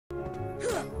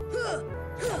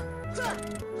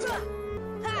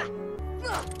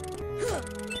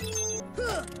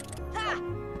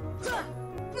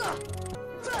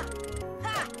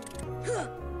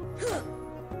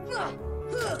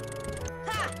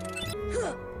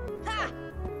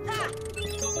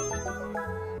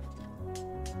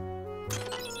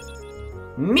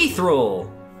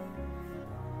Mithril!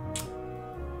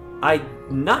 I'm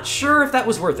not sure if that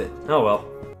was worth it. Oh well.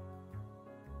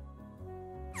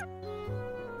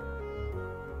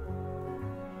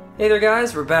 Hey there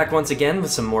guys, we're back once again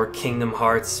with some more Kingdom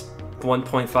Hearts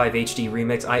 1.5 HD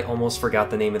Remix. I almost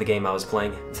forgot the name of the game I was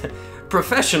playing.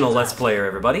 Professional Let's Player,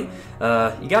 everybody.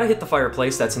 You gotta hit the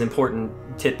fireplace, that's an important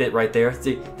tidbit right there.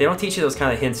 They don't teach you those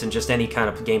kind of hints in just any kind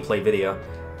of gameplay video.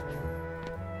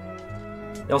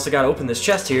 You also gotta open this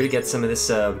chest here to get some of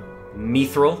this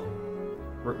mithril.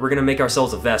 We're gonna make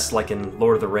ourselves a vest like in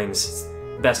Lord of the Rings. It's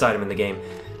the best item in the game.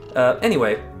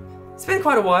 Anyway, it's been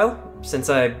quite a while since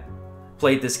I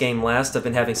played this game last. I've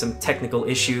been having some technical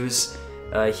issues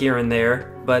here and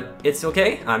there, but it's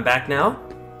okay. I'm back now.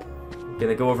 I'm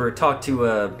gonna go over and talk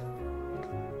to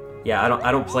yeah,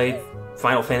 I don't play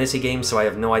Final Fantasy games, so I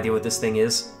have no idea what this thing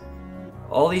is.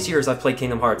 All these years I've played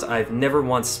Kingdom Hearts, I've never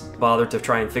once bothered to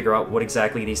try and figure out what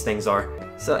exactly these things are.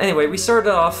 So anyway, we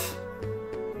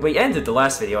ended the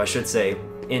last video, I should say,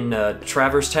 in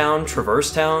Traverse Town.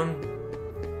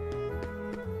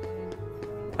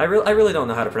 I really don't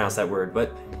know how to pronounce that word,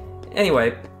 but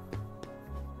anyway.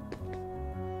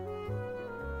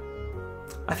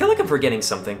 I feel like I'm forgetting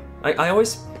something. I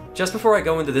always, just before I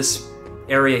go into this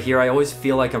area here, I always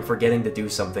feel like I'm forgetting to do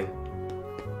something.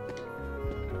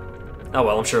 Oh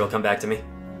well, I'm sure it'll come back to me.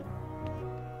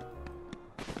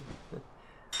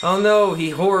 Oh no, he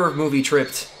horror movie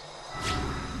tripped.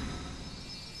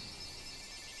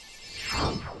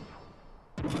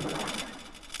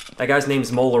 That guy's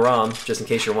name's Molaram, just in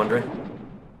case you're wondering.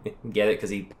 Get it? Because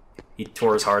he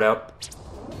tore his heart out.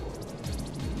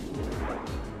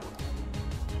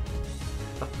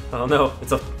 Oh no,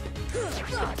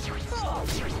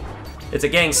 it's a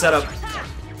gang setup.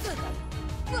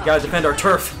 We gotta defend our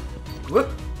turf. Whoop.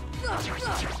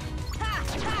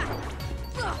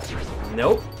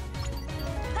 Nope.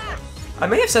 I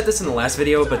may have said this in the last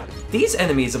video, but these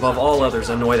enemies, above all others,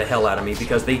 annoy the hell out of me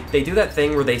because they do that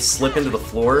thing where they slip into the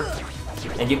floor,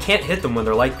 and you can't hit them when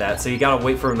they're like that, so you gotta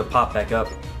wait for them to pop back up.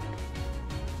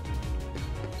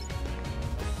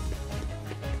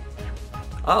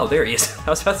 Oh, there he is.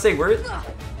 I was about to say, where...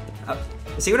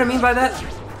 see what I mean by that?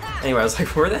 Anyway, I was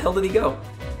like, where the hell did he go?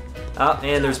 Ah,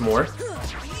 and there's more.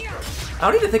 I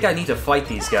don't even think I need to fight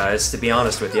these guys, to be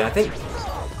honest with you. I think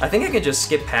I can just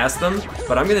skip past them,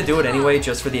 but I'm gonna do it anyway,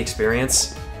 just for the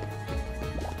experience.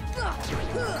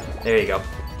 There you go.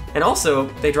 And also,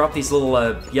 they drop these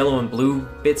little yellow and blue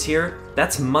bits here.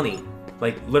 That's money.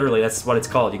 Like, literally, that's what it's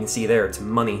called. You can see there, it's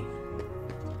money.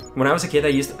 When I was a kid, I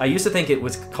used to think it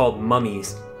was called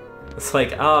mummies. It's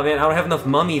like, oh man, I don't have enough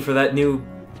mummy for that new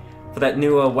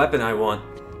weapon I want.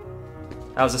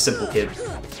 I was a simple kid.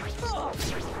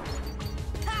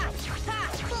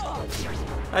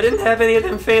 I didn't have any of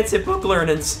them fancy book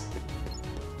learnings.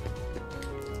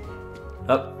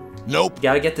 Up. Nope.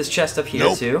 Gotta get this chest up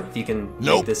here too. If you can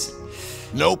make this.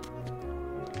 Nope.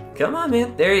 Come on,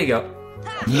 man. There you go.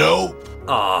 Nope.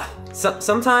 Aw.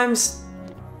 Sometimes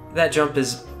that jump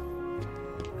is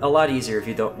a lot easier if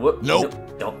you don't. Whoop. Nope.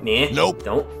 Don't. Nah. Nope.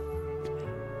 Don't.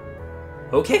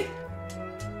 Okay.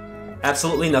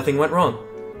 Absolutely nothing went wrong.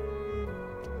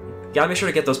 Gotta make sure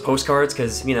to get those postcards,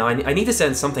 because, you know, I need to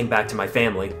send something back to my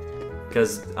family.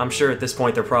 Because I'm sure at this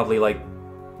point they're probably, like,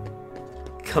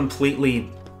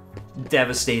 completely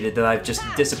devastated that I've just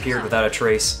disappeared without a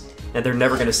trace, and they're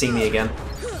never gonna see me again.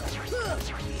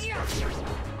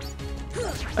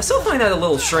 I still find that a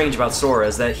little strange about Sora,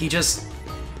 is that he just...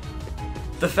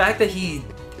 The fact that he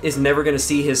is never gonna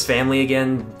see his family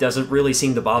again doesn't really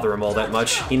seem to bother him all that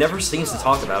much. He never seems to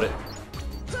talk about it.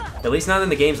 At least not in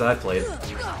the games that I've played.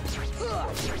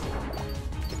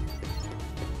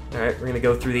 Alright, we're gonna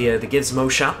go through the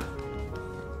Gizmo shop.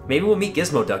 Maybe we'll meet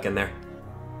Gizmo Duck in there.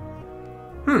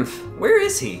 Where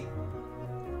is he?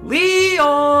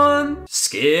 Leon!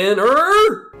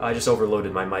 Skinner! I just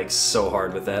overloaded my mic so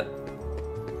hard with that.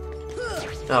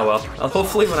 Oh well.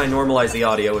 Hopefully when I normalize the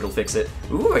audio, it'll fix it.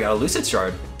 Ooh, I got a Lucid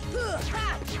Shard.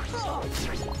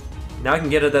 Now I can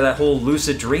get into that whole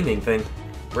lucid dreaming thing.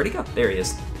 Where'd he go? There he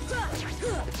is.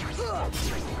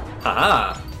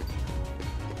 Haha!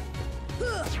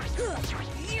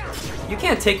 You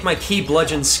can't take my key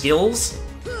bludgeon skills!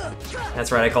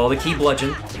 That's right, I call it a key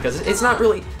bludgeon, because it's not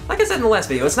really, like I said in the last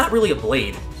video, it's not really a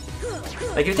blade.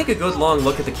 Like, if you take a good long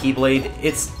look at the Keyblade,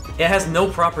 it's it has no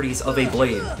properties of a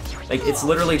blade. Like, it's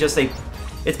literally just a...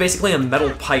 It's basically a metal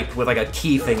pipe with, like, a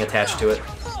key thing attached to it.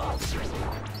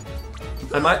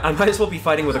 I might as well be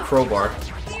fighting with a crowbar.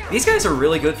 These guys are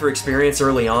really good for experience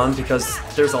early on because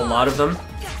there's a lot of them.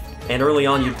 And early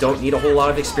on, you don't need a whole lot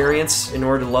of experience in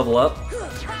order to level up.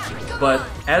 But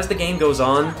as the game goes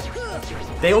on,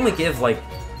 they only give, like...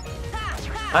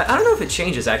 I don't know if it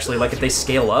changes, actually, like, if they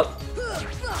scale up.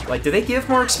 Like, do they give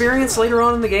more experience later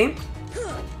on in the game?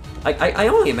 I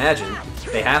only imagine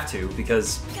they have to,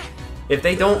 because if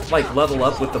they don't, like, level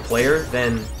up with the player,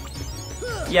 then...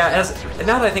 Yeah,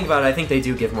 now that I think about it, I think they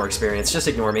do give more experience. Just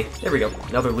ignore me. There we go.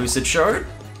 Another Lucid Shard.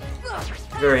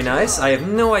 Very nice. I have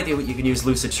no idea what you can use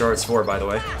Lucid Shards for, by the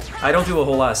way. I don't do a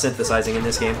whole lot of synthesizing in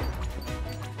this game.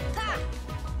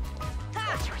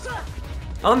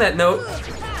 On that note,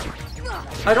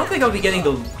 I don't think I'll be getting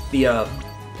the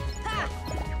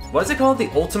what is it called? The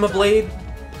Ultima Blade?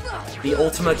 The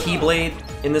Ultima Keyblade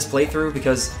in this playthrough,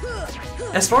 because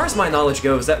as far as my knowledge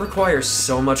goes, that requires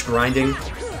so much grinding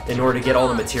in order to get all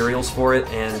the materials for it,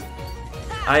 and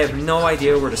I have no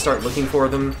idea where to start looking for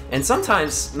them, and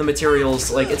sometimes the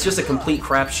materials, like, it's just a complete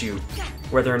crapshoot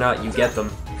whether or not you get them.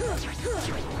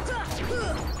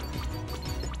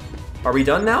 Are we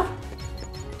done now?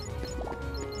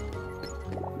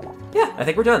 Yeah, I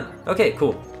think we're done. Okay,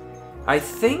 cool. I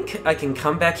think I can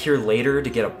come back here later to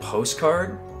get a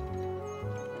postcard.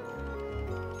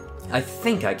 I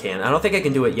think I can. I don't think I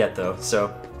can do it yet, though,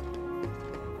 so...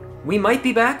 We might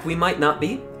be back, we might not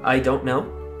be. I don't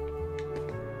know.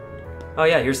 Oh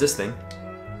yeah, here's this thing.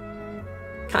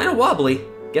 Kinda wobbly.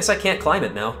 Guess I can't climb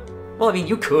it now. Well, I mean,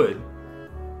 you could.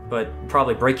 But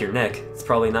probably break your neck. It's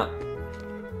probably not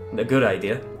a good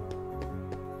idea.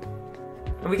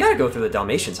 And we gotta go through the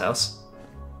Dalmatian's house.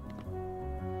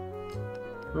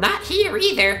 Not here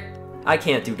either. I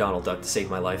can't do Donald Duck to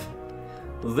save my life.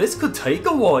 This could take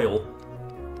a while.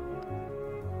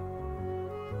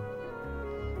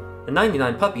 The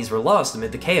 99 puppies were lost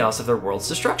amid the chaos of their world's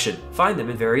destruction. Find them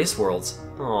in various worlds.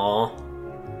 Aww.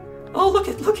 Oh, look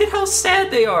at how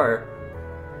sad they are.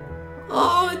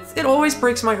 Oh, it always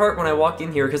breaks my heart when I walk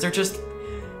in here because they're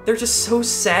just so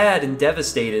sad and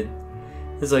devastated.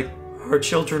 It's like, our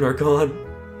children are gone.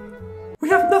 We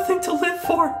have nothing to live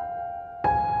for.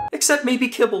 Except maybe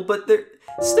kibble, but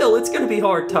still, it's gonna be a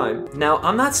hard time. Now,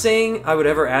 I'm not saying I would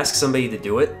ever ask somebody to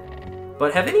do it,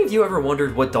 but have any of you ever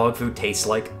wondered what dog food tastes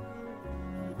like?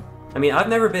 I mean, I've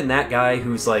never been that guy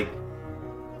who's like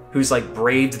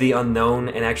braved the unknown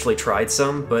and actually tried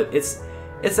some, but it's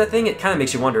that thing, it kind of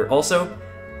makes you wonder. Also,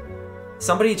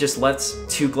 somebody just left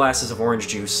 2 glasses of orange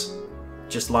juice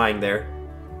just lying there.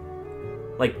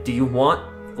 Like, do you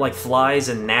want, like, flies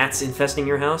and gnats infesting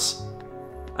your house?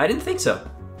 I didn't think so.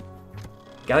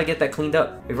 Gotta get that cleaned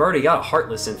up. We've already got a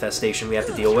heartless infestation we have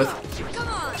to deal with.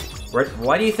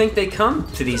 Why do you think they come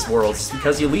to these worlds?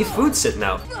 Because you leave food sitting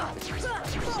out.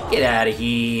 Get out of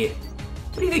here.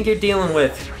 What do you think you're dealing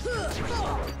with?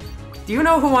 Do you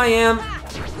know who I am?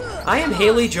 I am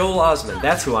Haley Joel Osment.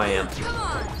 That's who I am.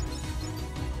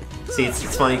 See,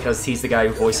 it's funny because he's the guy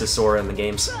who voices Sora in the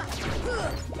games.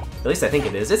 At least I think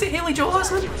it is. Is it Haley Joel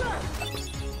Osment?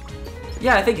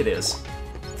 Yeah, I think it is.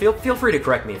 Feel free to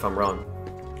correct me if I'm wrong.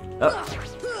 Oh.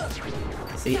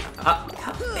 See?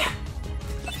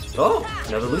 Oh,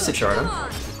 another Lucid Shard, huh?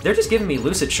 They're just giving me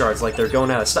Lucid Shards like they're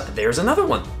going out of stuff. There's another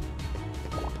one!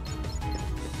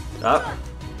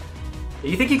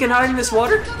 You think you can hide in this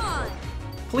water?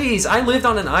 Please, I lived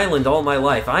on an island all my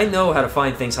life. I know how to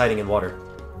find things hiding in water.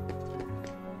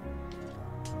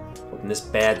 Open this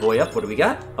bad boy up. What do we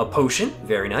got? A potion.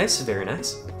 Very nice, very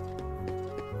nice.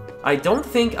 I don't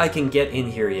think I can get in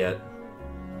here yet.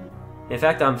 In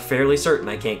fact, I'm fairly certain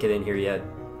I can't get in here yet.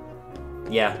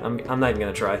 Yeah, I'm not even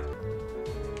gonna try.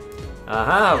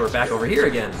 Aha, we're back over here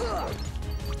again.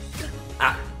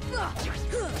 Ah.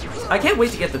 I can't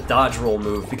wait to get the dodge roll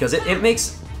move, because it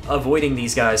makes avoiding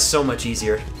these guys so much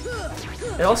easier.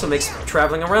 It also makes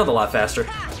traveling around a lot faster.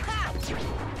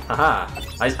 Haha,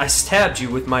 I stabbed you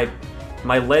with my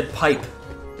lead pipe.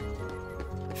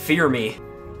 Fear me.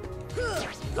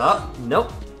 Oh,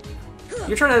 nope.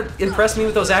 You're trying to impress me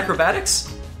with those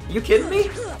acrobatics? Are you kidding me?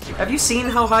 Have you seen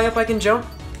how high up I can jump?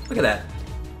 Look at that.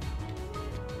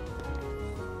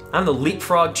 I'm the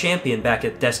leapfrog champion back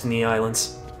at Destiny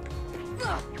Islands.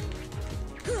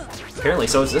 Apparently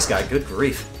so is this guy, good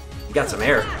grief. He got some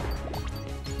air.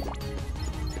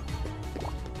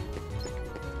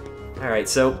 Alright,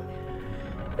 so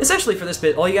essentially for this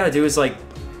bit, all you gotta do is like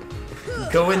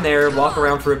go in there, walk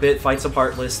around for a bit, fight some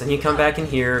Heartless, then you come back in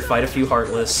here, fight a few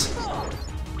Heartless.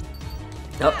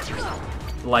 Up.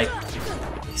 Like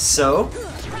so.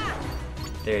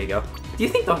 There you go. Do you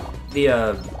think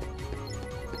the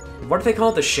what do they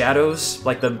call it? The shadows?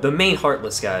 Like, the main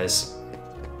Heartless guys.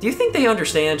 Do you think they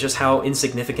understand just how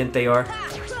insignificant they are?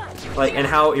 Like, and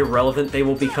how irrelevant they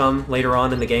will become later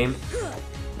on in the game?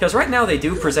 Because right now they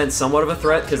do present somewhat of a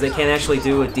threat, because they can actually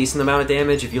do a decent amount of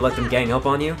damage if you let them gang up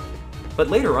on you. But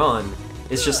later on,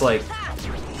 it's just like...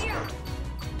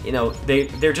 You know,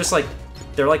 they're just like...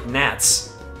 They're like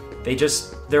gnats.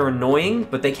 They're annoying,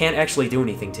 but they can't actually do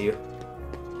anything to you.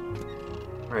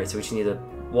 Alright, so we just need to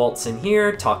waltz in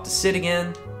here, talk to Sid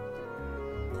again.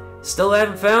 Still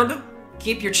haven't found him?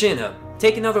 Keep your chin up.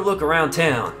 Take another look around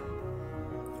town.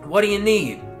 What do you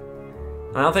need?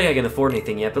 I don't think I can afford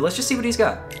anything yet, but let's just see what he's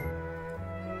got.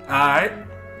 Alright.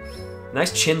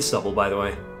 Nice chin stubble, by the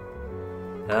way.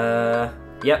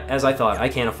 Yep, as I thought. I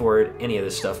can't afford any of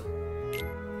this stuff.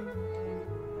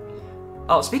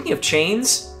 Oh, speaking of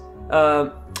chains,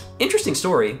 interesting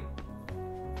story.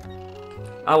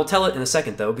 I will tell it in a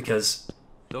second, though, because...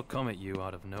 They'll come at you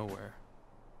out of nowhere.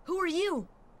 Who are you?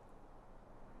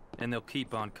 And they'll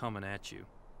keep on coming at you.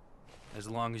 As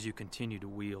long as you continue to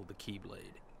wield the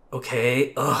Keyblade.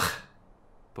 Okay, ugh.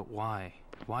 But why?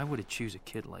 Why would it choose a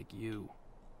kid like you?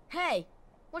 Hey,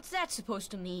 what's that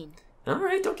supposed to mean?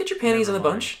 Alright, don't get your panties in a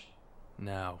bunch.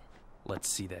 Now, let's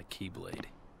see that Keyblade.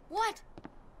 What?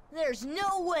 There's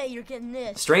no way you're getting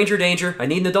this. Stranger danger, I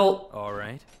need an adult.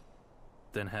 Alright,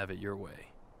 then have it your way.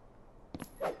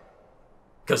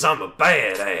 'Cause I'm a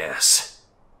badass.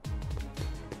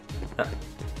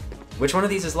 Which one of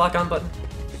these is lock-on button?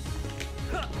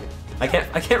 I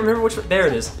can't remember which one. There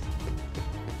it is.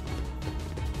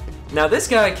 Now this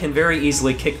guy can very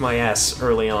easily kick my ass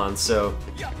early on, so...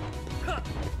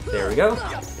 There we go.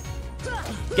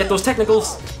 Get those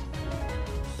technicals!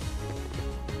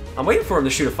 I'm waiting for him to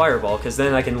shoot a fireball, because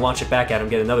then I can launch it back at him,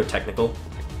 get another technical.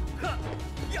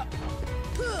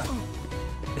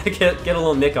 get a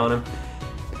little nick on him.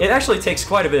 It actually takes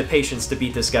quite a bit of patience to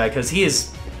beat this guy, because he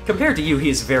is... Compared to you, he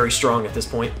is very strong at this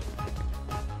point.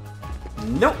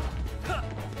 Nope!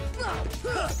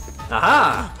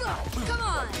 Aha! Come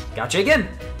on! Gotcha again!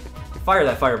 Fire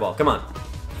that fireball, come on.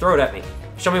 Throw it at me.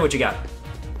 Show me what you got.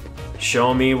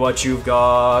 Show me what you've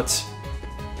got.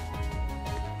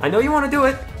 I know you want to do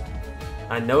it.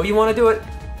 I know you want to do it.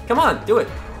 Come on, do it.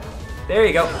 There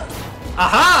you go.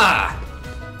 Aha!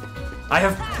 I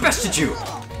have bested you!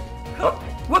 Oh,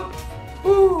 whoop!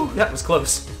 Woo, that was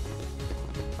close.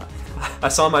 I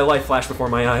saw my life flash before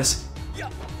my eyes.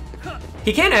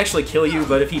 He can actually kill you,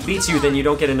 but if he beats you, then you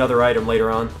don't get another item later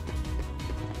on.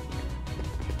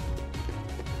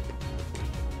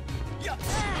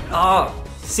 Oh,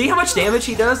 see how much damage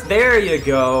he does? There you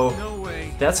go. No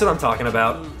way. That's what I'm talking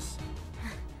about.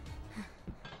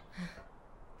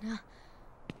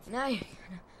 Now you're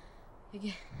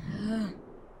gonna...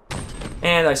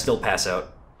 And I still pass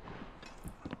out.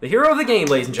 The hero of the game,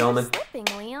 ladies and gentlemen.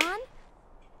 Slipping, Leon.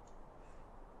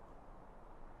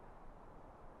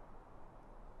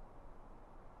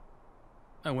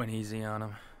 I went easy on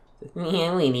him.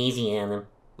 Yeah, went easy on him.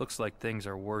 Looks like things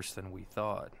are worse than we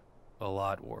thought. A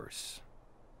lot worse.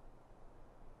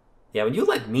 Yeah, when you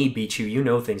let me beat you, you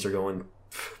know things are going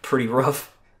pretty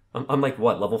rough. I'm like,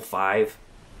 what, level 5?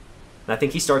 And I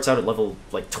think he starts out at level,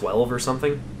 like, 12 or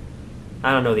something.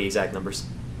 I don't know the exact numbers.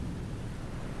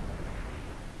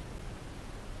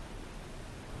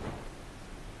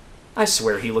 I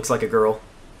swear he looks like a girl.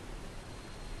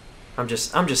 I'm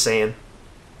just saying.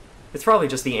 It's probably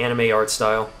just the anime art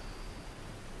style.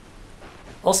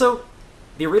 Also,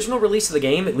 the original release of the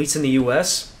game, at least in the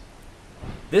US,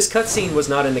 this cutscene was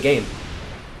not in the game.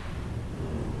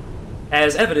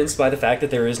 As evidenced by the fact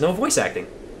that there is no voice acting.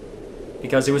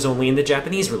 Because it was only in the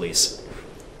Japanese release.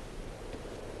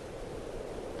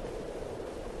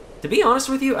 To be honest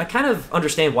with you, I kind of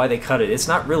understand why they cut it. It's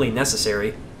not really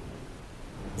necessary.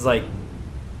 It's like...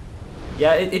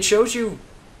 Yeah, it shows you,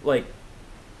 like...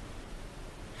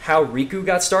 how Riku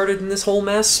got started in this whole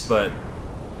mess, but...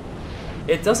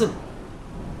 it doesn't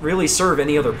really serve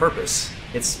any other purpose.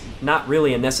 It's not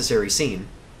really a necessary scene.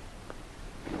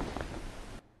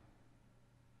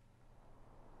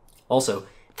 Also,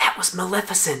 that was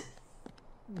Maleficent!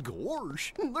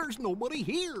 Gosh, there's nobody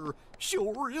here.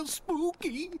 Sure is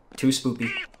spooky. Too spoopy.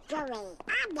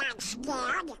 I'm not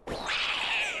scared.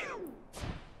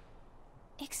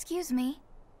 Excuse me.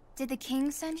 Did the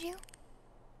king send you?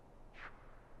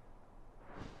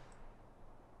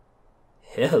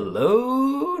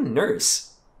 Hello,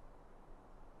 nurse.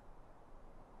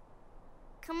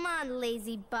 Come on,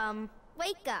 lazy bum.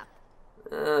 Wake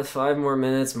up. 5 more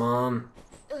minutes, Mom.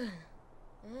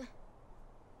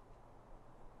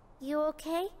 You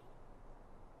okay?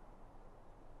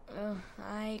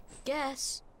 I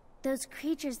guess. Those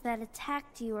creatures that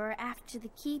attacked you are after the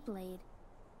Keyblade.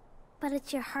 But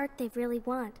it's your heart they really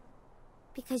want.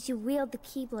 Because you wield the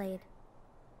Keyblade.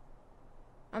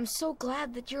 I'm so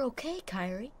glad that you're okay,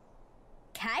 Kairi.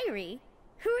 Kairi?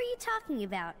 Who are you talking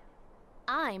about?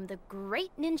 I'm the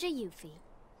great ninja Yuffie.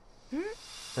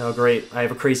 Oh great, I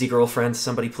have a crazy girlfriend.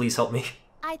 Somebody please help me.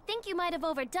 I think you might have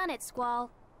overdone it, Squall.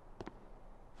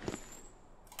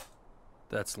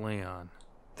 That's Leon.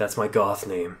 That's my goth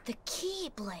name. The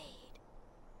Keyblade.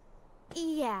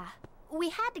 Yeah, we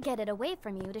had to get it away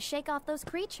from you to shake off those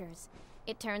creatures.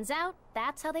 It turns out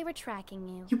that's how they were tracking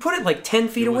you. You put it like 10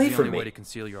 feet away It was the from only me. way to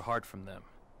conceal your heart from them.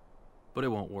 But it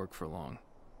won't work for long.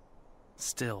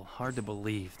 Still, hard to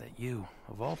believe that you,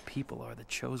 of all people, are the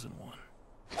chosen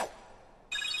one.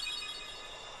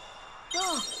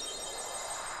 Oh,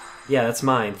 Yeah, that's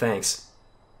mine, thanks.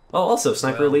 Oh, also,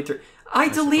 Sniper Well, Elite 3. I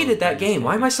deleted suppose that they just game.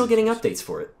 Why am I still getting updates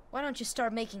for it? why don't you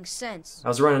start making sense? I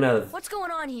was running out of, What's going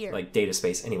on here? like, data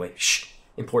space. Anyway, shh.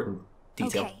 Important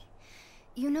detail. Okay.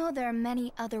 You know there are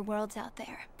many other worlds out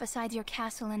there, besides your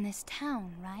castle in this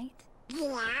town, right?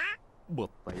 But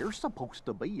they're supposed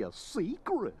to be a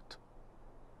secret.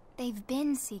 They've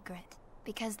been secret,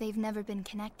 because they've never been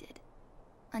connected.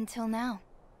 Until now.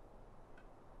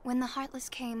 When the Heartless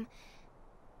came,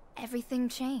 everything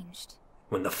changed.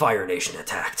 When the Fire Nation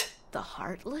attacked. The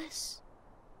Heartless?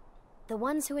 The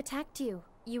ones who attacked you,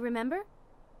 you remember?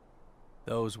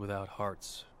 Those without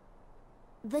hearts.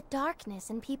 The darkness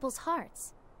in people's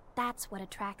hearts. That's what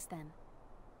attracts them.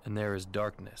 And there is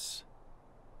darkness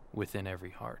within every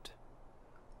heart.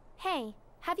 Hey,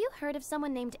 have you heard of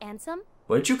someone named Ansem?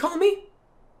 What did you call me?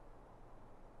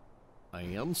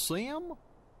 And Sam?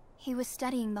 He was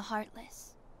studying the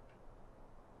Heartless.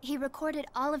 He recorded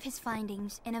all of his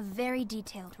findings in a very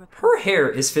detailed report. Her hair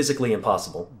is physically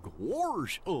impossible.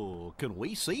 Gosh, can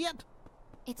we see it?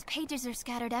 Its pages are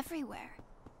scattered everywhere.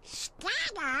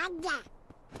 Scattered.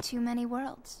 Too many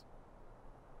worlds.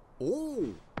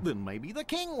 Oh, then maybe the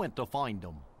king went to find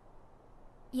them.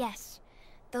 Yes,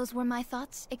 those were my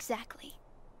thoughts exactly.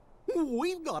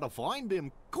 We've got to find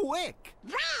him quick.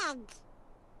 Brags.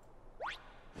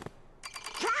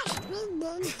 Trust me,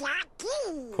 Ninja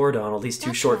King. Poor Donald, he's too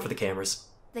That's short right. for the cameras.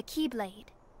 The Keyblade.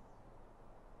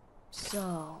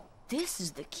 So, this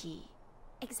is the key.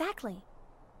 Exactly.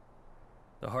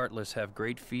 The Heartless have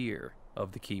great fear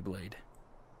of the Keyblade.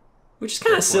 Which is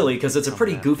kind of That's why silly, we because can it's a come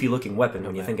pretty back goofy looking weapon no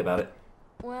when you matter think about what. it.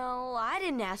 Well, I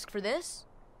didn't ask for this.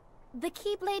 The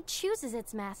Keyblade chooses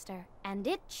its master, and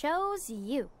it chose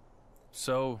you.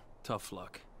 So, tough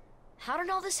luck. How did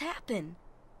all this happen?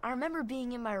 I remember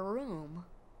being in my room.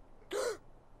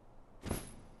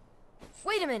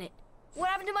 Wait a minute. What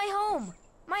happened to my home?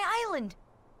 My island?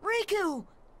 Riku!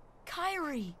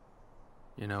 Kairi!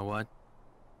 You know what?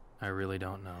 I really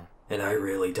don't know. And I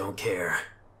really don't care.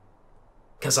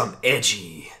 'Cause I'm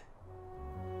edgy.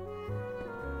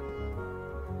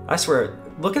 I swear,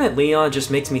 looking at Leon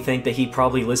just makes me think that he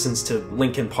probably listens to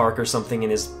Linkin Park or something in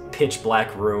his pitch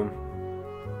black room.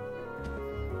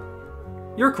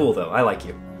 You're cool though, I like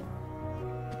you.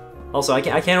 Also, I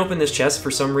can't open this chest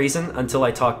for some reason until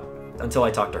I talk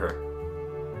to her.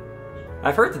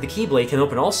 I've heard that the Keyblade can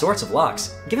open all sorts of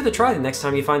locks. Give it a try the next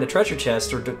time you find a treasure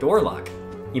chest or door lock.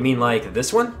 You mean like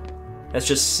this one? That's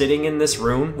just sitting in this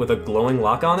room with a glowing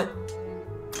lock on it?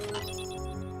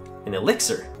 An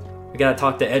elixir. We gotta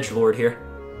talk to Edgelord here.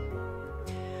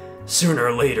 Sooner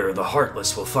or later, the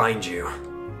Heartless will find you.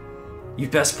 You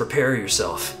best prepare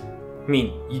yourself. I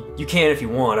mean, you can if you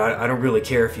want, I don't really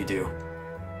care if you do.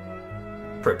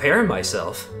 Prepare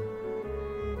myself?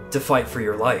 To fight for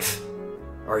your life.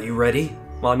 Are you ready?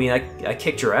 Well, I mean, I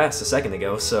kicked your ass a second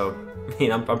ago, so, I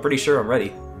mean, I'm pretty sure I'm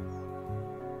ready.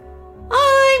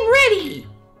 I'm ready!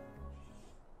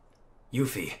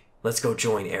 Yuffie, let's go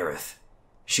join Aerith.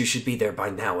 She should be there by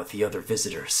now with the other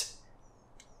visitors.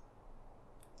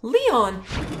 Leon!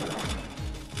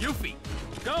 Yuffie,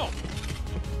 go!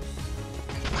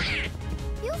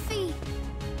 Yuffie!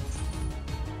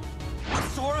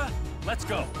 Sora, let's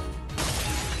go!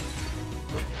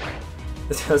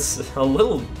 That's a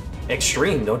little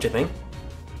extreme, don't you think?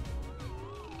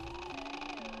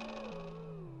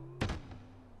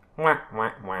 Wah,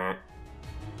 wah, wah.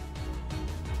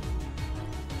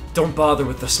 Don't bother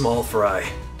with the small fry.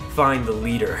 Find the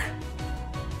leader.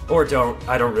 Or don't,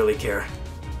 I don't really care.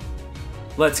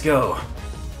 Let's go.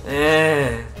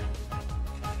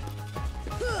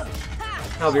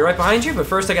 I'll be right behind you, but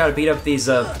first I gotta beat up these,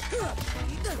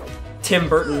 Tim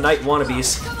Burton Knight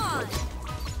wannabes.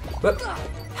 But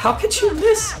how could you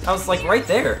miss? I was like right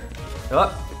there.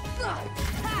 Oh.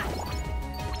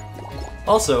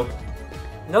 Also,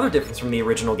 another difference from the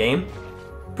original game.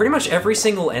 Pretty much every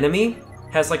single enemy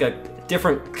has like a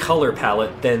different color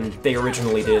palette than they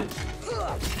originally did.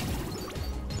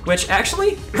 Which,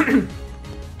 actually,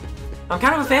 I'm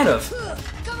kind of a fan of.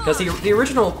 Because the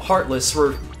original Heartless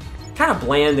were kind of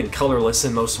bland and colorless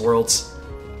in most worlds.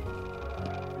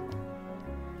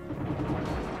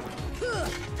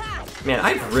 Man,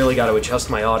 I've really got to adjust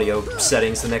my audio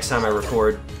settings the next time I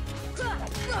record.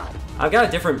 I've got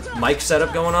a different mic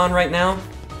setup going on right now,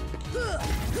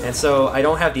 and so I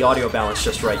don't have the audio balance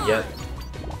just right yet.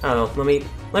 I don't know,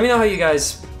 let me know how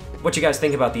what you guys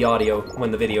think about the audio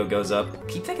when the video goes up. I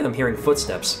keep thinking I'm hearing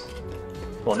footsteps.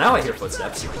 Well, now I hear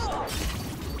footsteps.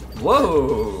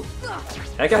 Whoa!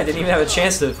 That guy didn't even have a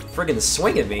chance to friggin'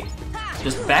 swing at me.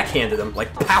 Just backhanded him,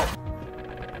 like, pow!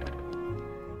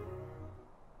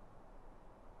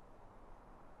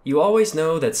 You always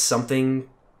know that something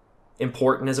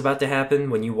important is about to happen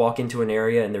when you walk into an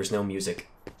area and there's no music.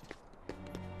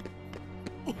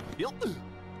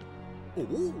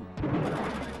 Oh.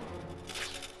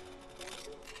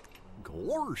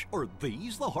 Gosh, are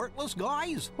these the Heartless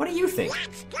guys? What do you think?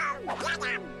 Let's go get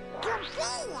him!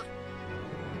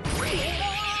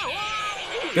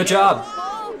 Good job!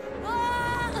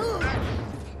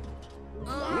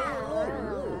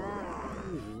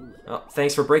 Oh,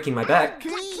 thanks for breaking my back.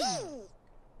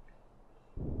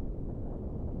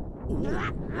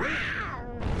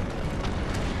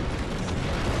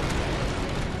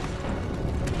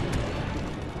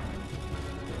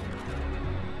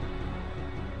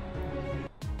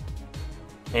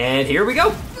 And here we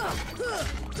go!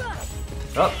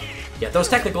 Oh, get those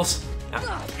technicals.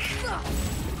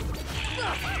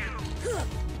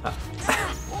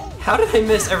 How did I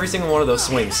miss every single one of those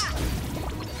swings?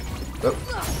 Oh.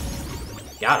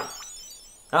 Got him.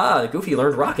 Ah, Goofy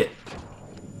learned Rocket.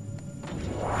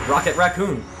 Rocket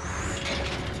Raccoon.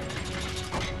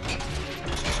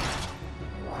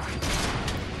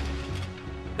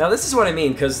 Now this is what I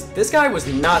mean, because this guy was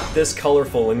not this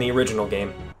colorful in the original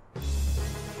game.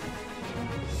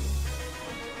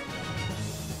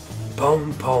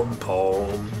 Pom pom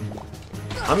pom.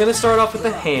 I'm gonna start off with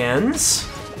the hands.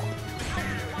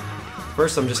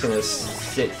 First I'm just gonna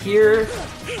sit here,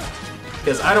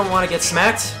 because I don't want to get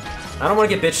smacked. I don't want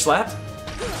to get bitch slapped.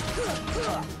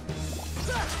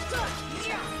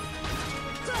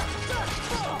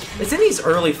 It's in these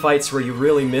early fights where you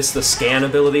really miss the scan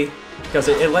ability, because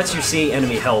it lets you see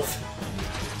enemy health,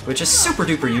 which is super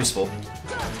duper useful.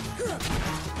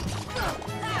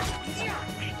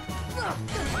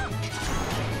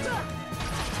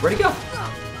 Where'd he go?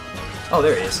 Oh,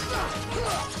 there he is.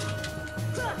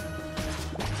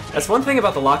 That's one thing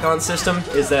about the lock-on system,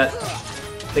 is that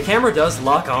the camera does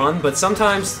lock on, but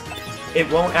sometimes it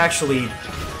won't actually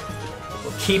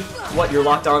keep what you're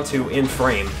locked onto in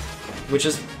frame, which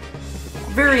is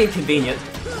very inconvenient.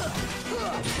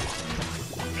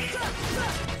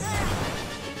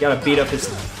 Gotta beat up his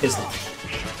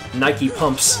Nike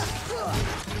pumps.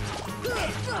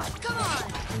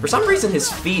 For some reason,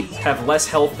 his feet have less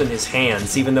health than his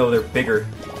hands, even though they're bigger.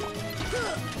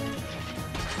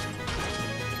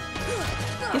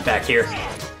 Get back here.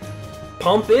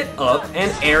 Pump it up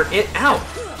and air it out.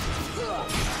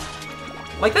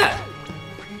 Like that.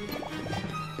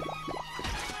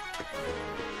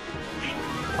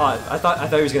 Oh, I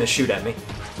thought he was gonna shoot at me.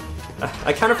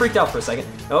 I kind of freaked out for a second.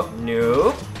 Oh,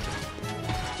 no.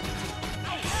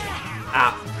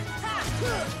 Ah.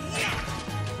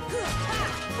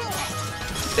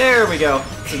 There we go.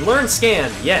 Learn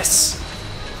scan. Yes.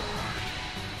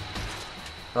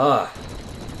 Ah.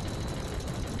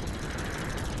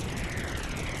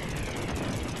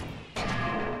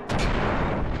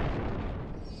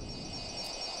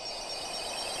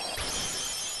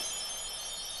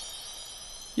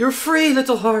 You're free,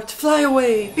 little heart. Fly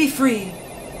away. Be free.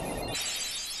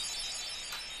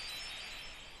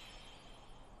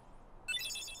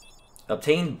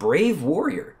 Obtain Brave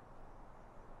Warrior.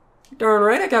 Darn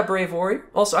right I got Brave Warrior.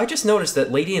 Also, I just noticed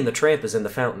that Lady and the Tramp is in the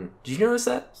fountain. Did you notice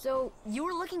that? So, you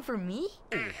were looking for me?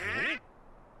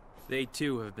 They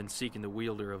too have been seeking the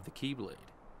wielder of the Keyblade.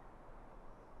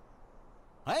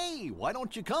 Hey, why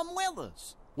don't you come with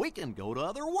us? We can go to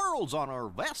other worlds on our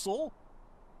vessel.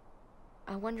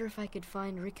 I wonder if I could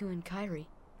find Riku and Kairi.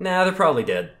 Nah, they're probably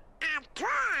dead. Of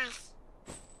course.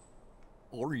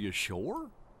 Are you sure?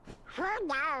 Who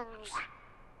knows?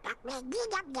 But we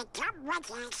need them to come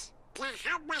with us to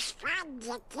help us find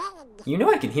the kid. You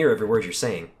know I can hear every word you're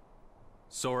saying.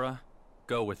 Sora,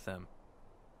 go with them.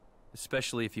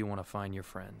 Especially if you want to find your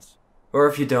friends. Or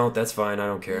if you don't, that's fine, I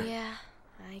don't care. Yeah,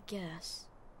 I guess.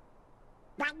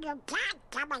 But you can't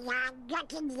come along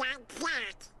looking like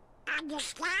that.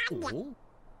 Understand? Oh?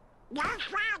 No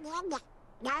frowning,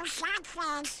 no sad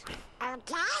face,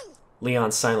 okay?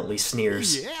 Leon silently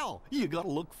sneers. Yeah, you gotta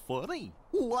look funny.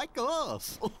 Like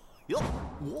us. Yup.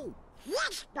 Whoa.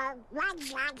 Yes, but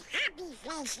ones on happy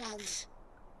faces.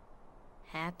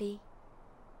 Happy?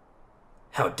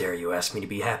 How dare you ask me to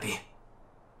be happy?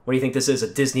 What do you think this is, a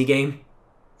Disney game?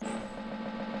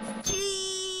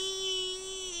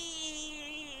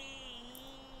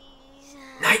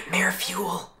 Nightmare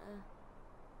fuel.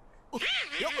 That's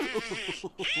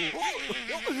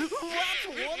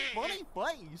one funny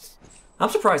face. I'm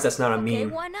surprised that's not a Okay,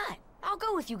 meme. why not? I'll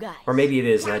go with you guys. Or maybe it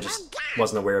is and I just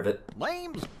wasn't aware of it.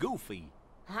 Name's Goofy.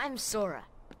 I'm Sora.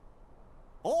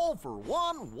 All for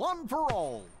one, one for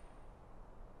all.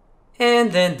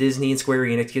 And then Disney and Square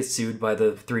Enix get sued by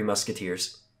the Three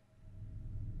Musketeers.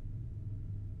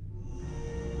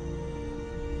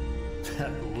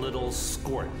 That little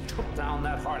squirt took down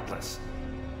that Heartless.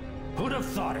 Who'd have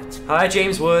thought it? Hi,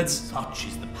 James Woods. Such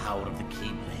is the power of the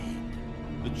Keyblade.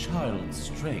 The child's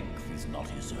strength is not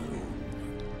his own.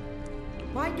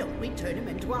 Why don't we turn him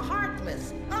into a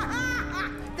Heartless?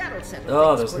 That'll settle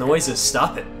Oh, things those quicker. noises.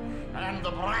 Stop it. And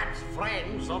the brats'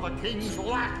 friends are the king's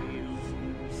lackeys.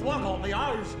 Slug on the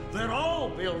eyes, they're all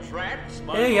Bill's rats.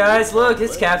 Hey guys, look,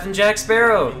 it's Captain Jack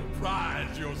Sparrow.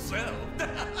 Prize yourself.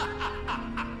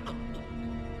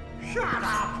 Shut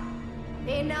up!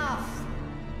 Enough!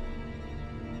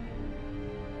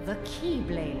 The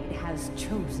Keyblade has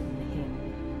chosen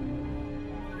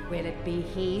him. Will it be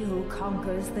he who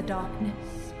conquers the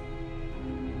darkness?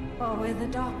 Or will the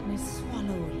darkness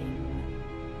swallow him?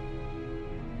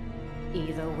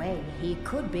 Either way, he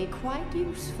could be quite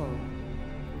useful.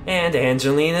 And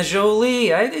Angelina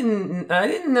Jolie. I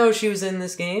didn't know she was in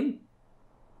this game.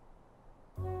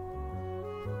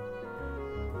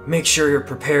 Make sure you're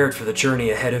prepared for the journey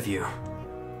ahead of you.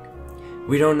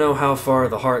 We don't know how far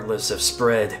the Heartless have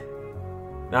spread.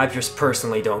 I just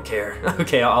personally don't care.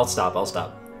 Okay, I'll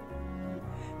stop.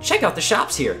 Check out the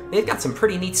shops here. They've got some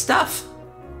pretty neat stuff.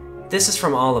 This is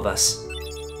from all of us.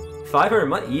 500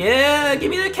 money? Yeah, give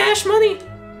me that cash money.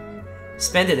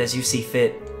 Spend it as you see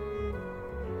fit.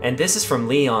 And this is from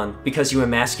Leon, because you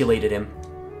emasculated him.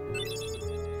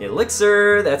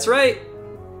 Elixir, that's right.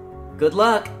 Good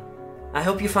luck. I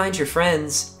hope you find your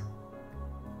friends.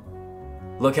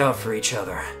 Look out for each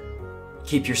other.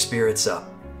 Keep your spirits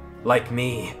up. Like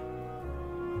me.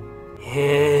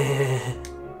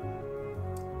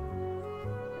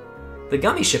 The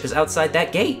gummy ship is outside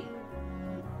that gate.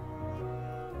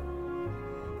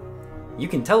 You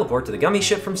can teleport to the gummy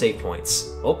ship from save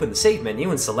points. Open the save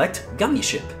menu and select Gummy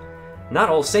Ship. Not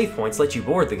all save points let you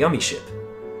board the gummy ship.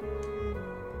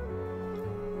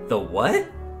 The what?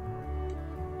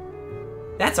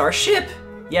 That's our ship!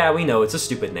 Yeah, we know, it's a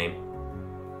stupid name.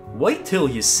 Wait till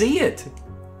you see it!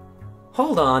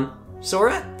 Hold on.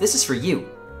 Sora, this is for you.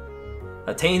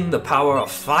 Attain the power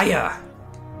of fire!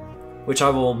 Which I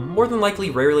will more than likely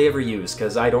rarely ever use,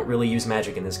 because I don't really use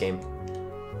magic in this game.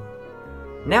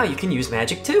 Now you can use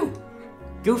magic too!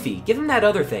 Goofy, give him that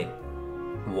other thing.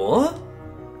 What?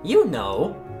 You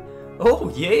know.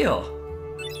 Oh yeah!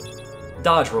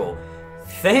 Dodge roll.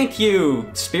 Thank you,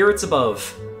 spirits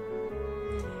above.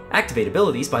 Activate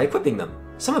abilities by equipping them.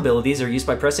 Some abilities are used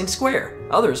by pressing square,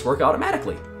 others work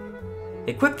automatically.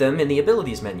 Equip them in the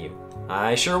abilities menu.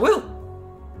 I sure will.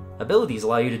 Abilities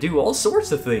allow you to do all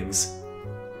sorts of things.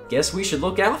 Guess we should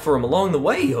look out for them along the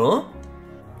way, huh?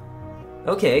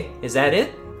 Okay, is that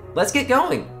it? Let's get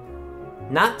going.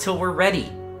 Not till we're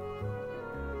ready.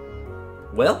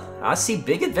 Well, I see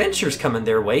big adventures coming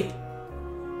their way.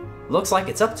 Looks like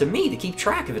it's up to me to keep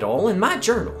track of it all in my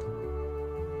journal.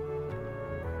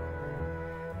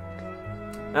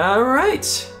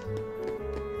 Alright.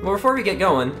 Well, before we get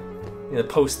going, I'm gonna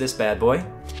post this bad boy.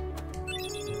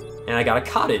 And I got a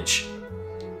cottage.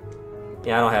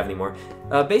 Yeah, I don't have any more.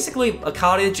 Basically, a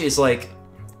cottage is like...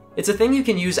 It's a thing you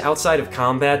can use outside of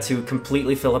combat to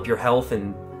completely fill up your health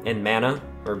and mana,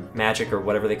 or magic, or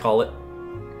whatever they call it.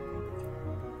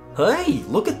 Hey,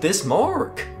 look at this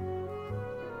mark!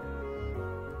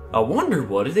 I wonder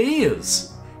what it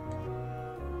is.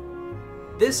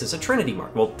 This is a Trinity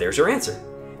mark. Well, there's your answer.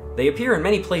 They appear in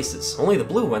many places, only the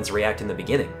blue ones react in the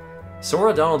beginning.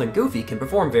 Sora, Donald, and Goofy can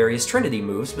perform various Trinity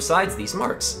moves besides these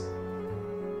marks.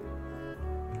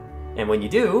 And when you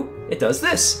do, it does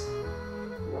this.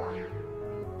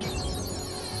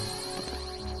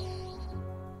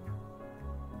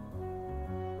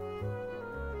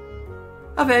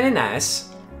 Oh, very nice.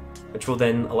 Which will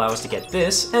then allow us to get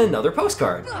this and another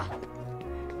postcard.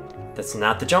 That's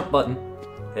not the jump button.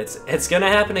 It's gonna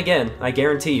happen again. I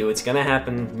guarantee you, it's gonna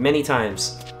happen many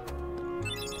times.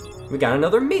 We got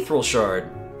another mithril shard.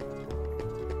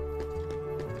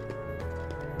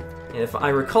 And if I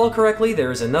recall correctly,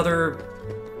 there's another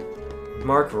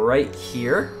mark right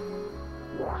here.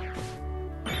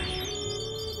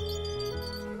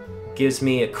 Gives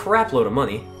me a crap load of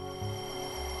money.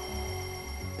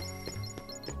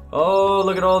 Oh,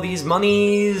 look at all these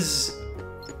monies!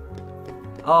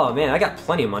 Oh man, I got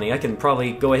plenty of money. I can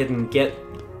probably go ahead and get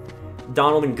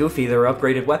Donald and Goofy their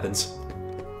upgraded weapons.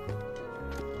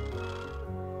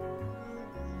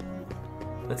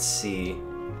 Let's see.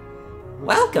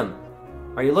 Welcome!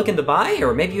 Are you looking to buy,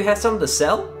 or maybe you have something to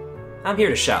sell? I'm here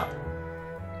to shop.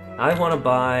 I want to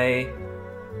buy...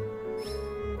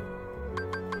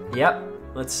 Yep,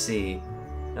 let's see.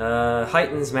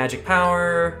 Heightens magic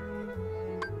power.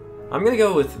 I'm gonna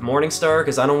go with Morningstar,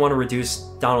 because I don't want to reduce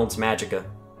Donald's magicka.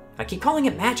 I keep calling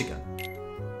it magicka.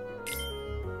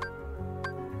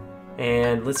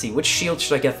 And let's see, which shield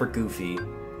should I get for Goofy?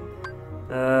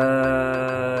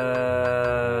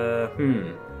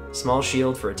 Small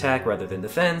shield for attack rather than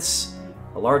defense.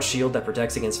 A large shield that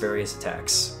protects against various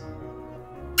attacks.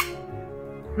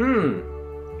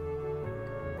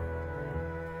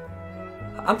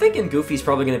 I'm thinking Goofy's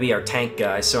probably going to be our tank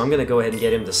guy, so I'm going to go ahead and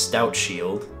get him the stout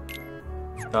shield.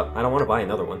 Oh, I don't want to buy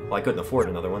another one. Well, I couldn't afford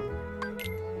another one.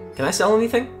 Can I sell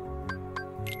anything?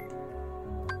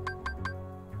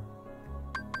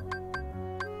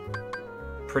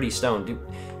 Pretty stone.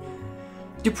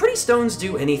 Do pretty stones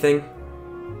do anything?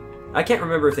 I can't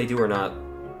remember if they do or not.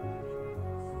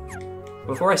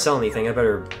 Before I sell anything, I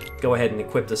better go ahead and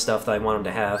equip the stuff that I want them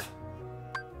to have.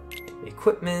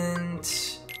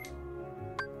 Equipment...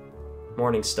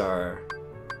 Morningstar.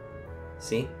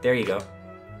 See? There you go.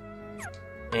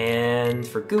 And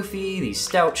for Goofy, the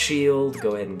Stout Shield,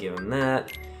 go ahead and give him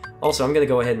that. Also, I'm going to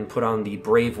go ahead and put on the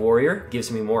Brave Warrior.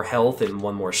 Gives me more health and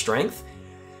 1 more strength.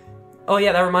 Oh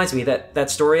yeah, that reminds me, that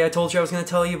story I told you I was going to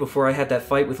tell you before I had that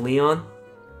fight with Leon.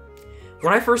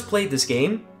 When I first played this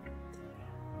game,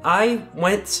 I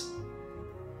went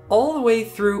all the way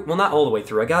through, well not all the way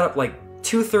through, I got up like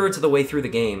 2/3 of the way through the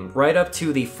game, right up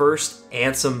to the first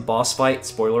Ansem boss fight,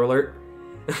 spoiler alert.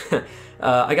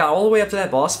 I got all the way up to that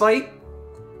boss fight,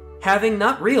 having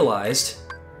not realized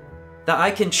that I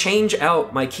can change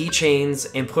out my keychains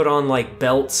and put on like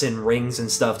belts and rings and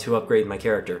stuff to upgrade my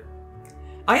character.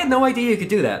 I had no idea you could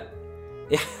do that.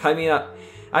 I mean,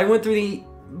 I went through the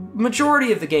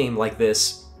majority of the game like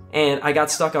this, and I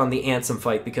got stuck on the Ansem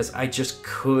fight because I just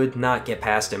could not get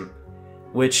past him,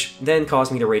 which then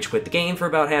caused me to rage quit the game for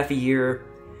about half a year,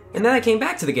 and then I came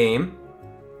back to the game,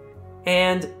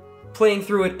 and playing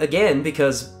through it again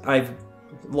because I've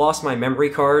lost my memory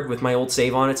card with my old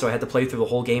save on it, so I had to play through the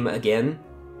whole game again.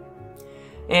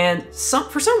 And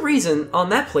for some reason, on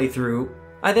that playthrough,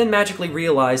 I then magically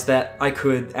realized that I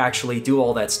could actually do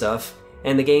all that stuff,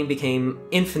 and the game became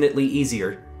infinitely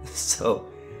easier. So,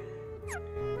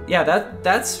 yeah,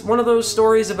 that's one of those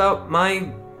stories about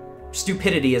my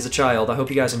stupidity as a child. I hope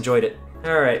you guys enjoyed it.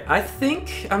 Alright, I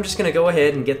think I'm just gonna go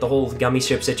ahead and get the whole gummy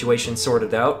ship situation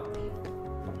sorted out.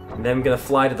 And then I'm gonna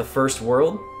fly to the first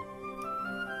world.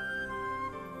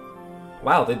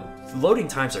 Wow, the loading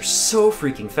times are so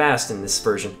freaking fast in this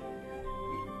version.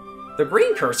 The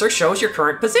green cursor shows your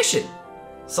current position.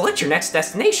 Select your next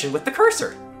destination with the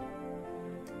cursor.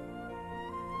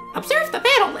 Observe the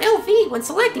battle LV when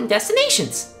selecting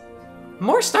destinations.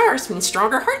 More stars means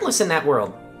stronger Heartless in that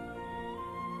world.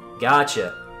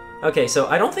 Gotcha. Okay, so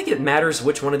I don't think it matters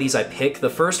which one of these I pick. The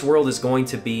first world is going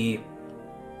to be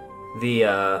the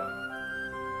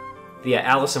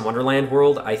Alice in Wonderland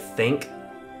world, I think.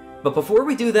 But before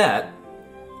we do that,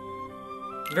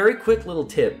 very quick little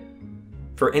tip.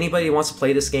 For anybody who wants to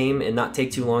play this game and not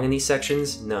take too long in these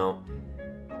sections, no.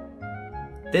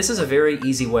 This is a very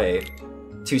easy way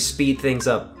to speed things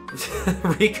up.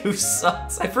 Riku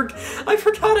sucks. I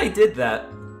forgot I did that.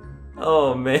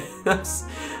 Oh man,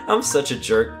 I'm such a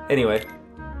jerk. Anyway,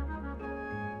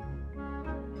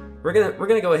 we're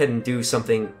gonna go ahead and do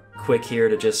something quick here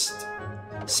to just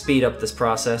speed up this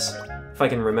process, if I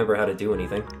can remember how to do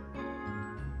anything.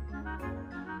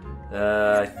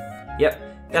 Yep.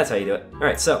 That's how you do it.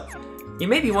 Alright, so, you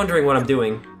may be wondering what I'm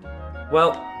doing.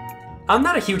 Well, I'm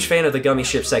not a huge fan of the gummy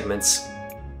ship segments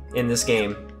in this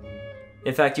game.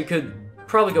 In fact, you could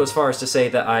probably go as far as to say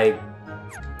that I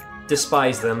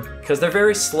despise them, because they're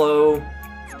very slow.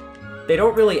 They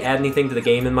don't really add anything to the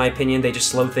game, in my opinion, they just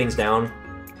slow things down.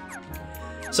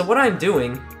 So what I'm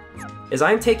doing is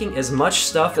I'm taking as much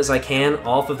stuff as I can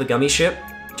off of the gummy ship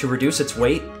to reduce its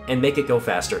weight and make it go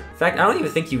faster. In fact, I don't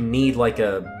even think you need like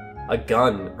a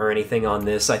gun or anything on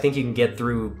this. I think you can get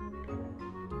through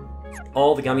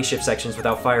all the gummy ship sections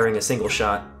without firing a single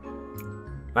shot.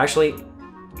 Actually,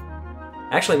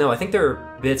 no, I think there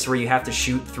are bits where you have to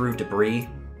shoot through debris.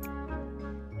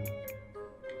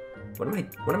 What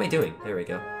am I doing? There we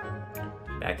go.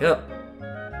 Back up.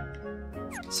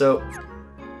 So...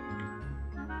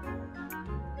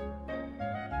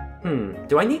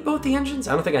 do I need both the engines?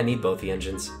 I don't think I need both the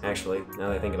engines, actually, now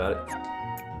that I think about it.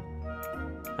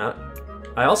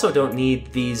 I also don't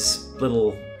need these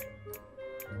little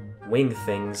wing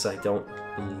things, I don't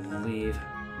believe.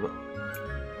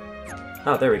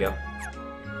 Oh, there we go.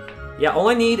 Yeah, all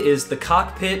I need is the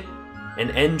cockpit,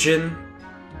 an engine,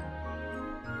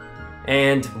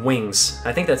 and wings.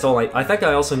 I think that's all I think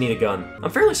I also need a gun.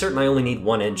 I'm fairly certain I only need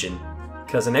one engine,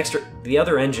 because the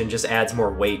other engine just adds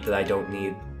more weight that I don't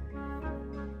need.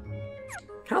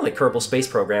 Kind of like Kerbal Space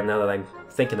Program now that I'm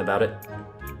thinking about it.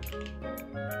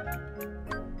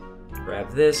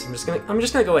 Grab this. I'm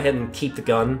just gonna go ahead and keep the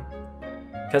gun,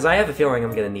 because I have a feeling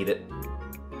I'm gonna need it.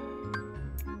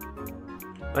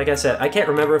 Like I said, I can't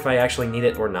remember if I actually need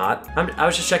it or not. I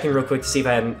was just checking real quick to see if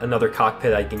I had another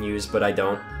cockpit I can use, but I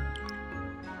don't.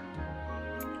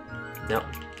 No.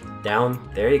 Down.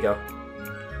 There you go.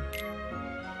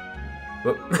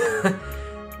 Whoop.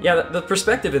 Yeah, the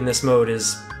perspective in this mode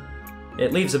is...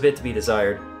 it leaves a bit to be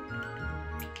desired.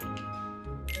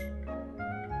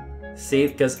 See?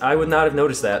 Because I would not have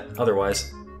noticed that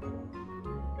otherwise.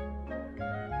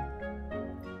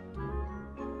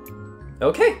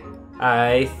 Okay.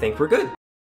 I think we're good.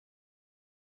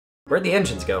 Where'd the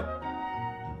engines go?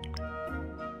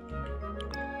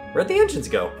 Where'd the engines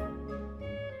go?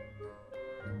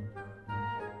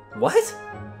 What?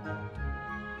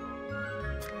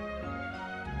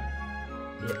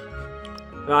 Yeah.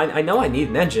 Well, I know I need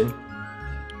an engine.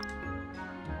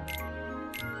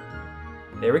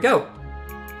 There we go.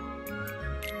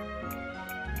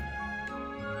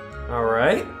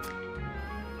 Alright.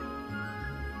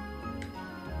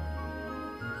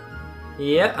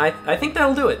 Yeah, I think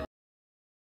that'll do it.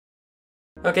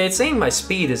 Okay, it's saying my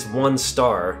speed is 1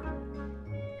 star.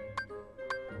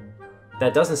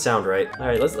 That doesn't sound right.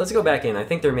 Alright, let's go back in. I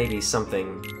think there may be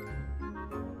something...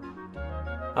 Oh,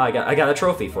 I got a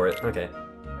trophy for it. Okay.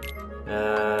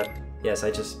 Yes,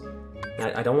 I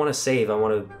don't want to save, I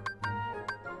want to...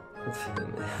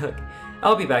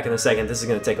 I'll be back in a second, this is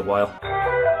gonna take a while.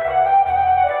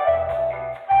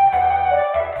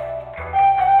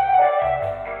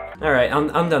 Alright,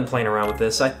 I'm done playing around with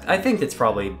this. I think it's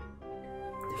probably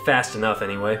fast enough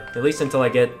anyway, at least until I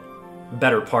get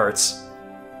better parts.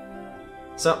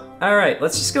 So, alright,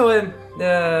 let's just go in.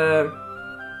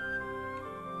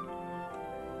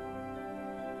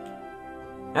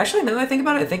 Actually, now that I think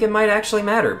about it, I think it might actually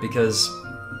matter, because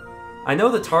I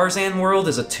know the Tarzan world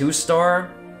is a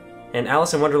 2-star, and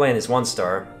Alice in Wonderland is 1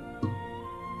 star.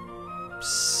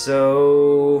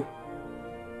 So...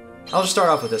 I'll just start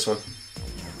off with this one.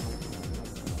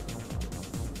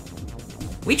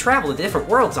 We travel to different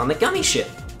worlds on the Gummi ship.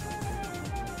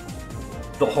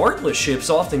 The Heartless ships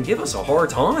often give us a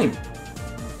hard time.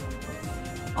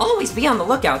 Always be on the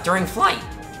lookout during flight.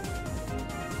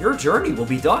 Your journey will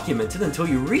be documented until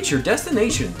you reach your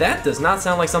destination. That does not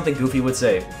sound like something Goofy would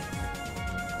say.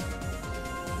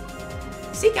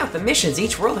 Seek out the missions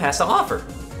each world has to offer.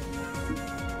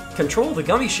 Control the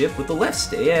Gummi ship with the left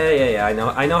stick. Yeah,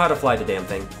 I know how to fly the damn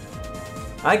thing.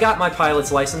 I got my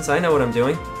pilot's license, I know what I'm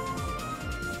doing.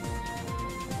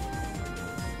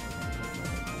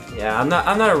 Yeah, I'm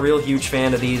not a real huge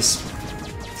fan of these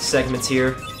segments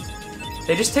here.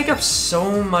 They just take up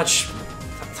so much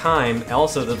time.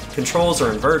 Also, the controls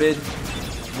are inverted.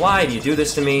 Why do you do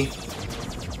this to me?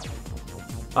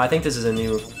 Oh, I think this is a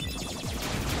new...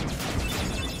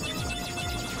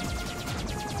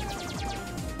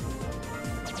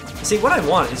 See, what I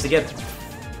want is to get,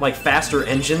 like, faster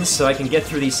engines so I can get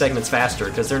through these segments faster,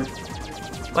 because they're...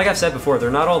 Like I've said before, they're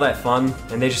not all that fun,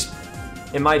 and they just...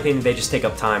 In my opinion, they just take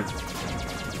up time.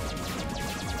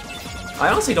 I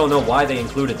honestly don't know why they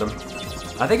included them.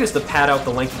 I think it was to pad out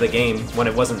the length of the game when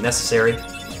it wasn't necessary.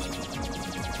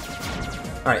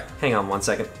 Alright, hang on 1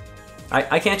 second.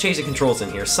 I can't change the controls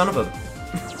in here, son of a...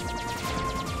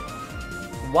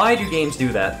 Why do games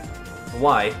do that?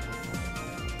 Why?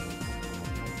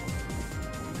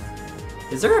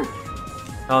 Is there a...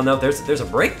 Oh no, there's a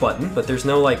brake button, but there's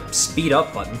no, like, speed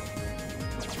up button.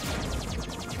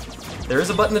 There is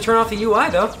a button to turn off the UI,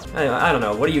 though. I don't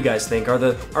know. What do you guys think? Are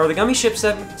the Gummi ship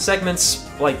segments,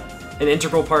 like, an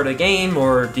integral part of the game,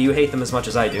 or do you hate them as much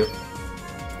as I do?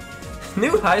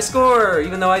 New high score,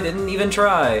 even though I didn't even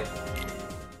try.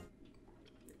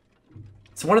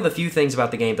 It's one of the few things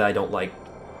about the game that I don't like.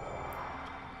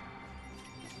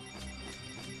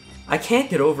 I can't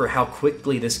get over how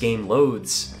quickly this game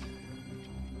loads.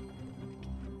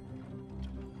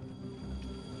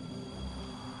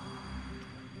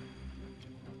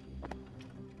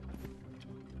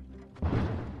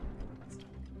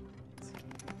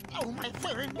 my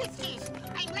fur and whiskers.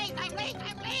 I'm late, I'm late,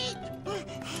 I'm late.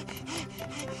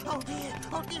 Oh dear,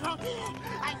 oh dear, oh dear.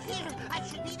 I'm here, I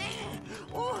should be there.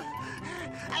 Oh,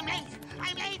 I'm late,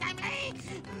 I'm late, I'm late.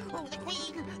 Oh, the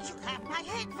queen, she'll have my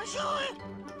head for sure.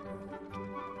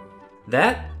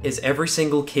 That is every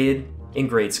single kid in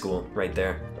grade school right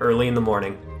there, early in the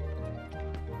morning.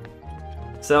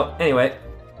 So, anyway,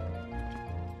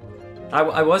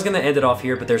 I was going to end it off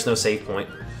here, but there's no save point.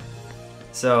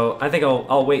 So, I think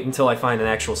I'll wait until I find an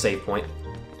actual save point.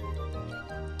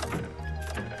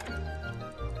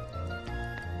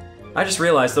 I just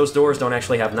realized those doors don't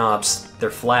actually have knobs. They're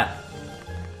flat.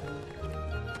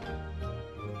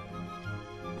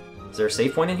 Is there a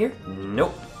save point in here?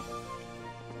 Nope.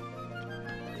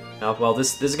 Oh, well,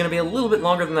 this is going to be a little bit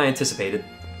longer than I anticipated.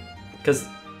 Because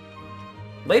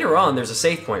later on, there's a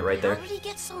save point right there. How did he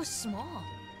get so small?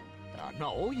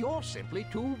 No, you're simply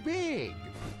too big.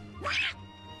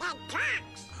 That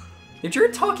talks. If you're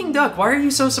a talking duck, why are you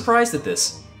so surprised at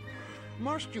this?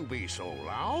 Must you be so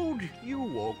loud? You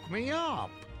woke me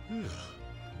up.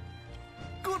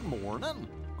 Good morning.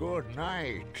 Good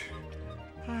night.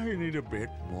 I need a bit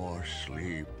more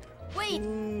sleep. Wait,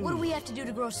 what do we have to do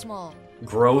to grow small?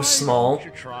 Grow small? Why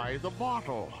don't you try the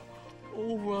bottle?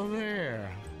 Over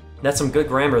there. That's some good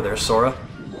grammar there, Sora.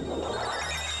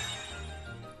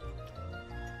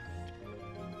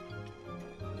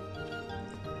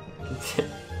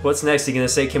 What's next? You gonna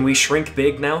say, can we shrink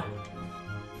big now?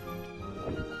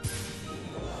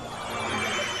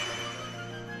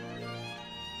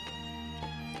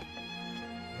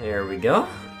 There we go.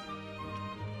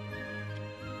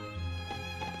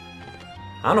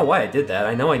 I don't know why I did that.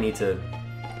 I know I need to...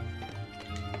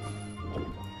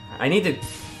 I need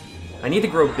to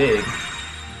grow big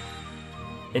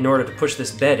in order to push this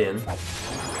bed in.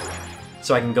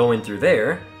 So I can go in through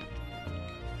there.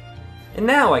 And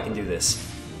now I can do this.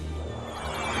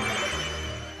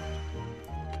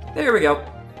 There we go.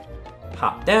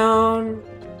 Hop down.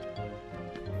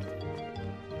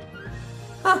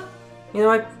 Huh. You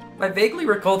know, I vaguely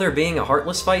recall there being a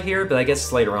Heartless fight here, but I guess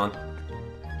it's later on.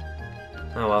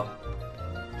 Oh well.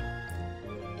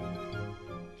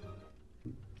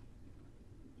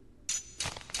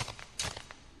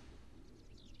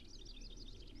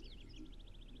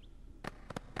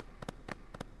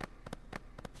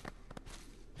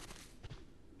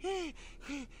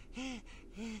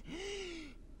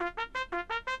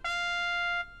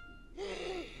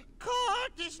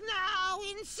 Court is now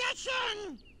in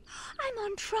session. I'm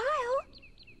on trial.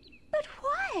 But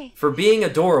why? For being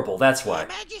adorable, that's why. Her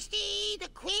Majesty, the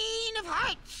Queen of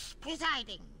Hearts,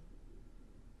 presiding.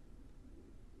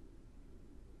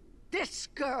 This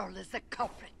girl is the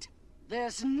culprit.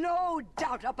 There's no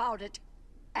doubt about it.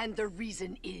 And the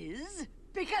reason is...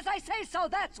 because I say so,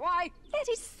 that's why. That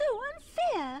is so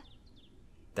unfair.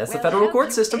 That's the federal court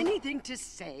have system. You anything to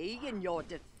say in your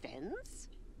defense?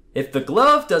 If the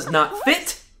glove does not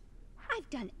fit... I've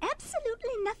done absolutely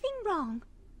nothing wrong.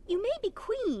 You may be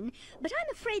queen, but I'm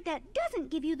afraid that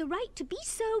doesn't give you the right to be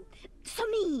so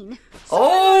mean.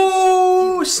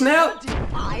 Oh, snap!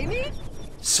 Defy me?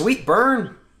 Sweet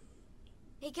burn.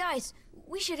 Hey guys,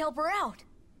 we should help her out.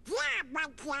 Yeah,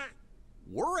 but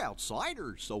We're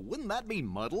outsiders, so wouldn't that be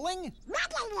muddling?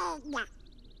 muddling.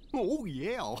 Oh,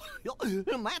 yeah.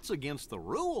 And that's against the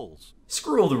rules.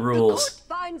 Screw the rules. The court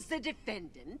finds the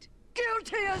defendant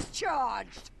guilty as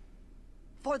charged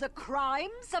for the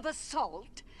crimes of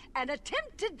assault and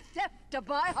attempted theft of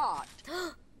my heart.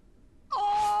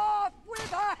 Off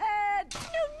with her head!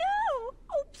 No!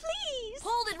 Oh, please!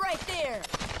 Hold it right there!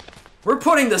 We're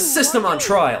putting the system on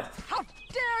trial. How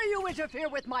dare you interfere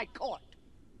with my court?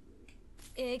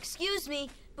 Excuse me,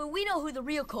 but we know who the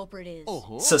real culprit is.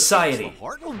 Society.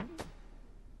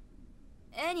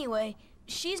 Anyway,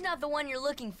 she's not the one you're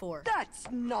looking for. That's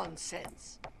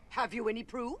nonsense. Have you any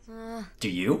proof? Do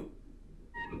you?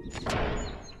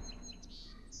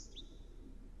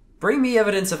 Bring me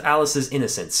evidence of Alice's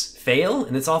innocence. Fail,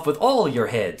 and it's off with all your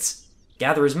heads.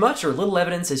 Gather as much or little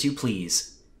evidence as you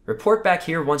please. Report back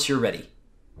here once you're ready.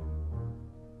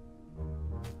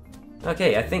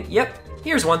 Okay, I think, yep,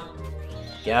 here's one.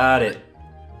 Got it.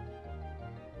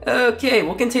 Okay,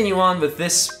 we'll continue on with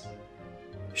this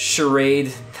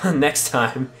charade next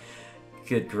time.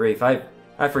 Good grief, I've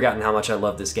forgotten how much I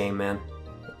love this game, man.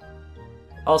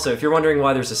 Also, if you're wondering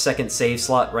why there's a second save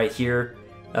slot right here,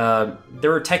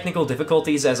 there were technical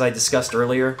difficulties, as I discussed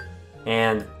earlier,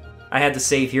 and I had to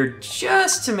save here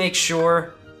just to make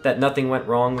sure that nothing went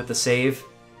wrong with the save.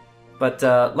 But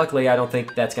luckily, I don't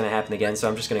think that's going to happen again, so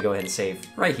I'm just going to go ahead and save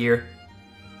right here.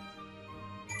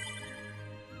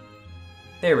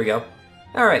 There we go.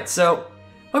 Alright, so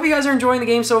Hope you guys are enjoying the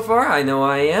game so far. I know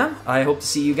I am. I hope to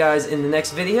see you guys in the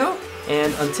next video.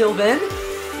 And until then,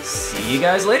 see you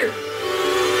guys later.